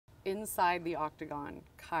Inside the Octagon,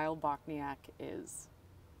 Kyle Bochniak is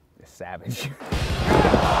a savage.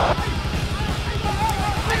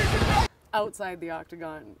 Outside the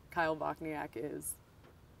Octagon, Kyle Bochniak is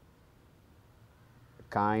A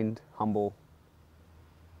kind, humble,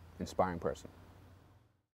 inspiring person.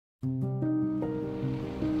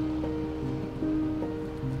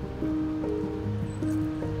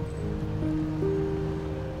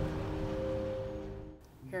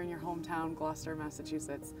 here in your hometown, Gloucester,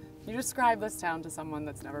 Massachusetts. Can you describe this town to someone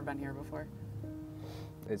that's never been here before?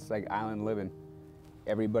 It's like island living.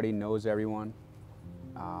 Everybody knows everyone.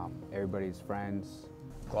 Everybody's friends.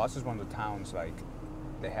 Gloucester's one of the towns, like,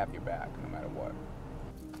 they have your back no matter what.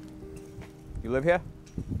 You live here?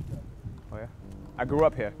 Oh yeah? I grew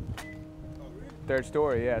up here. Third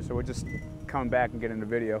story, yeah, so we're just coming back and getting the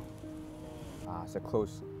video. It's a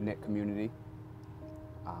close-knit community.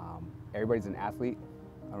 Everybody's an athlete.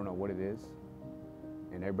 I don't know what it is.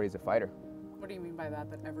 And everybody's a fighter. What do you mean by that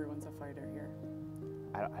everyone's a fighter here?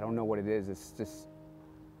 I don't know what it is. It's just,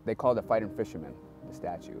 they call it the fighting fisherman, the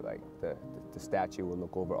statue. Like, the statue will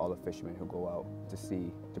look over all the fishermen who go out to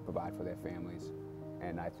sea to provide for their families.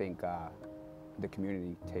 And I think the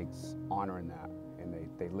community takes honor in that, and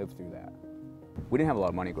they live through that. We didn't have a lot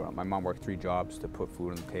of money growing up. My mom worked 3 jobs to put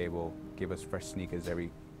food on the table, give us fresh sneakers every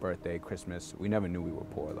birthday, Christmas. We never knew we were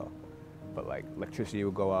poor though. But like, electricity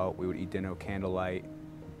would go out, we would eat dinner with candlelight,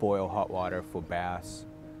 boil hot water for baths.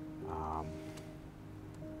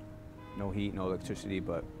 No heat, no electricity,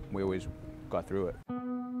 but we always got through it.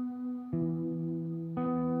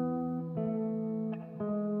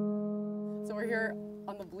 So we're here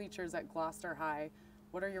on the bleachers at Gloucester High.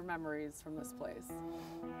 What are your memories from this place?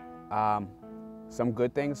 Some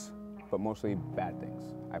good things, but mostly bad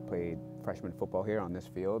things. I played freshman football here on this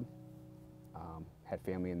field. Had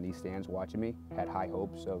family in these stands watching me. Had high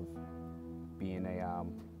hopes of being a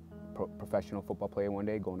professional football player one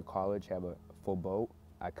day, going to college, have a full boat.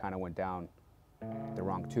 I kind of went down the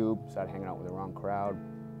wrong tube, started hanging out with the wrong crowd,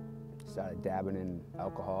 started dabbing in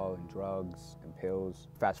alcohol and drugs and pills.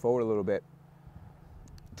 Fast forward a little bit,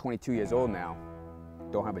 22 years old now,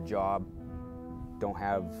 don't have a job, don't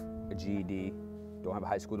have a GED, don't have a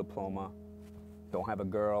high school diploma, don't have a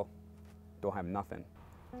girl, don't have nothing.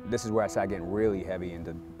 This is where I started getting really heavy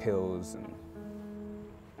into pills and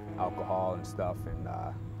alcohol and stuff. And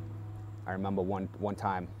I remember one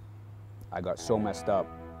time I got so messed up,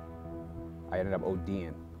 I ended up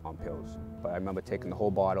ODing on pills. But I remember taking the whole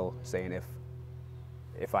bottle, saying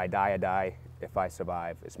if I die, I die. If I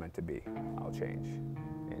survive, it's meant to be. I'll change.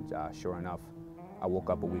 And sure enough, I woke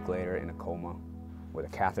up a week later in a coma with a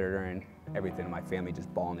catheter in, everything. My family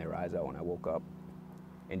just bawling their eyes out when I woke up.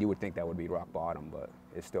 And you would think that would be rock bottom, but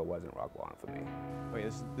it still wasn't rock bottom for me. Wait,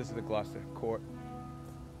 this is the Gloucester court.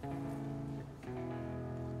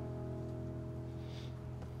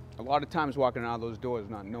 A lot of times walking out those doors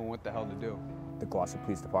not knowing what the hell to do. The Gloucester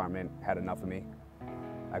Police Department had enough of me.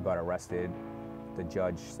 I got arrested. The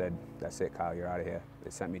judge said, "That's it, Kyle, you're out of here."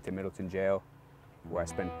 They sent me to Middleton Jail, where I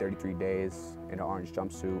spent 33 days in an orange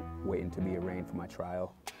jumpsuit waiting to be arraigned for my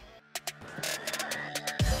trial.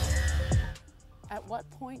 At what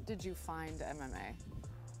point did you find MMA?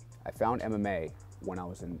 I found MMA when I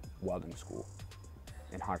was in welding school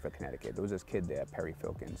in Hartford, Connecticut. There was this kid there, Perry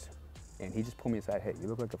Filkins, and he just pulled me aside, "Hey, you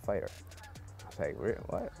look like a fighter." I was like,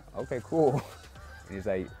 "What? Okay, cool." And he's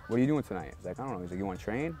like, "What are you doing tonight?" I was like, "I don't know." He's like, "You want to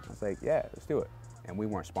train?" I was like, "Yeah, let's do it." And we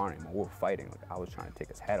weren't sparring anymore, we were fighting. Like, I was trying to take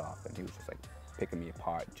his head off, and he was just like picking me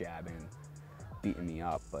apart, jabbing, beating me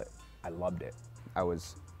up, but I loved it. I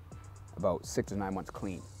was about 6 or 9 months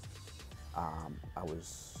clean. I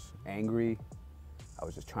was angry. I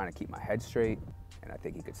was just trying to keep my head straight, and I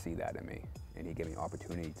think he could see that in me, and he gave me an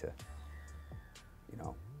opportunity to, you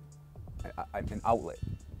know, an outlet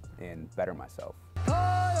and better myself.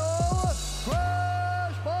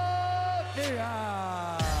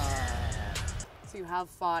 So you have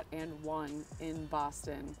fought and won in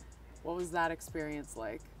Boston. What was that experience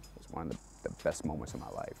like? It was one of the best moments of my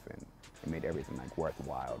life, and it made everything like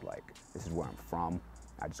worthwhile. Like, this is where I'm from.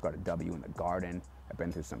 I just got a W in the Garden. I've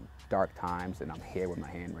been through some dark times, and I'm here with my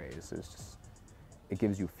hand raised. It's just, it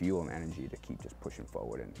gives you fuel and energy to keep just pushing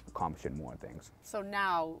forward and accomplishing more things. So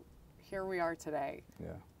now, here we are today.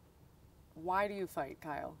 Yeah. Why do you fight,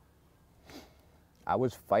 Kyle? I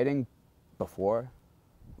was fighting before,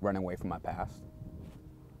 running away from my past.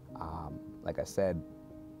 Like I said,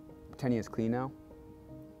 10 years clean now.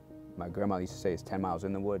 My grandma used to say it's 10 miles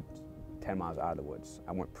in the woods, 10 miles out of the woods.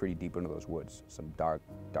 I went pretty deep into those woods, some dark,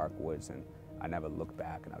 dark woods, and I never looked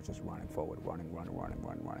back, and I was just running forward, running.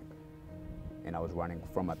 And I was running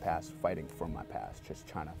from my past, fighting from my past, just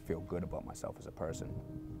trying to feel good about myself as a person.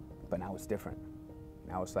 But now it's different.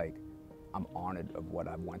 Now it's like I'm honored of what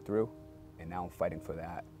I've went through, and now I'm fighting for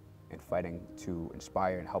that and fighting to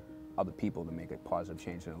inspire and help other people to make a positive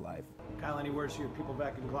change in their life. Kyle, any words to your people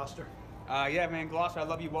back in Gloucester? Yeah, man, Gloucester, I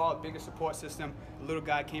love you all. Biggest support system. The little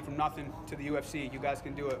guy came from nothing to the UFC. You guys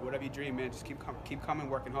can do it. Whatever you dream, man, just keep coming,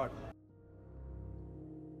 working hard.